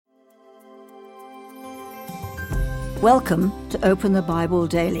Welcome to Open the Bible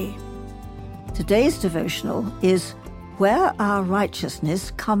Daily. Today's devotional is Where Our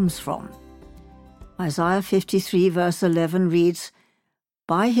Righteousness Comes From. Isaiah 53 verse 11 reads,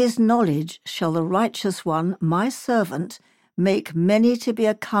 By his knowledge shall the righteous one, my servant, make many to be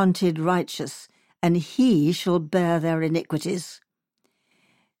accounted righteous, and he shall bear their iniquities.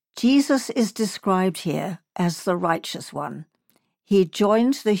 Jesus is described here as the righteous one. He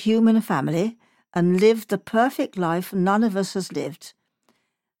joined the human family and lived the perfect life none of us has lived.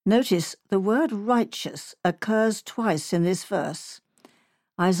 Notice the word righteous occurs twice in this verse.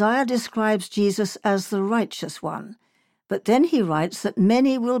 Isaiah describes Jesus as the righteous one, but then he writes that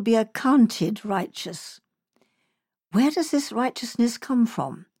many will be accounted righteous. Where does this righteousness come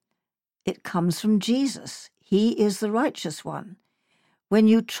from? It comes from Jesus. He is the righteous one. When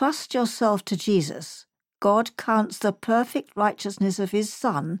you trust yourself to Jesus, God counts the perfect righteousness of his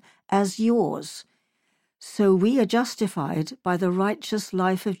Son as yours. So we are justified by the righteous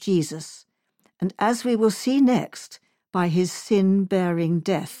life of Jesus, and as we will see next, by his sin-bearing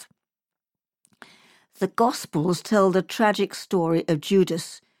death. The Gospels tell the tragic story of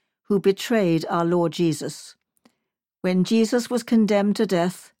Judas, who betrayed our Lord Jesus. When Jesus was condemned to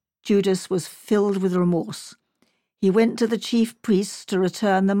death, Judas was filled with remorse. He went to the chief priests to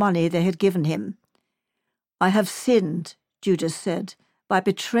return the money they had given him. I have sinned, Judas said, by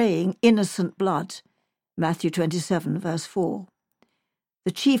betraying innocent blood. Matthew 27, verse 4.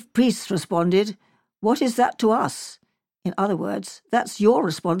 The chief priests responded, What is that to us? In other words, that's your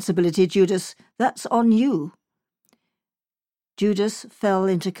responsibility, Judas. That's on you. Judas fell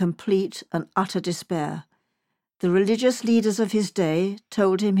into complete and utter despair. The religious leaders of his day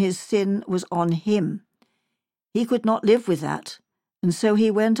told him his sin was on him. He could not live with that, and so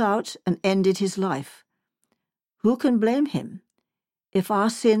he went out and ended his life. Who can blame him? If our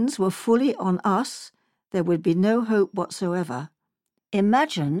sins were fully on us, there would be no hope whatsoever.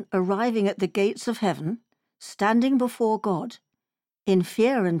 Imagine arriving at the gates of heaven, standing before God. In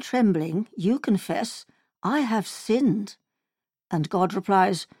fear and trembling, you confess, I have sinned. And God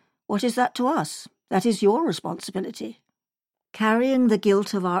replies, What is that to us? That is your responsibility. Carrying the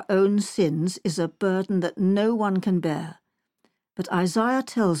guilt of our own sins is a burden that no one can bear. But Isaiah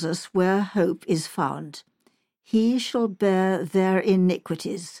tells us where hope is found. He shall bear their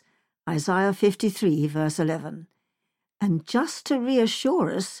iniquities. Isaiah 53, verse 11. And just to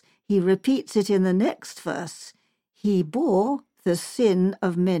reassure us, he repeats it in the next verse. He bore the sin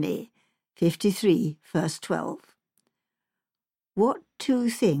of many. 53, verse 12. What two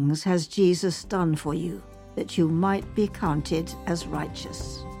things has Jesus done for you that you might be counted as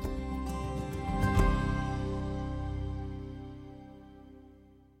righteous?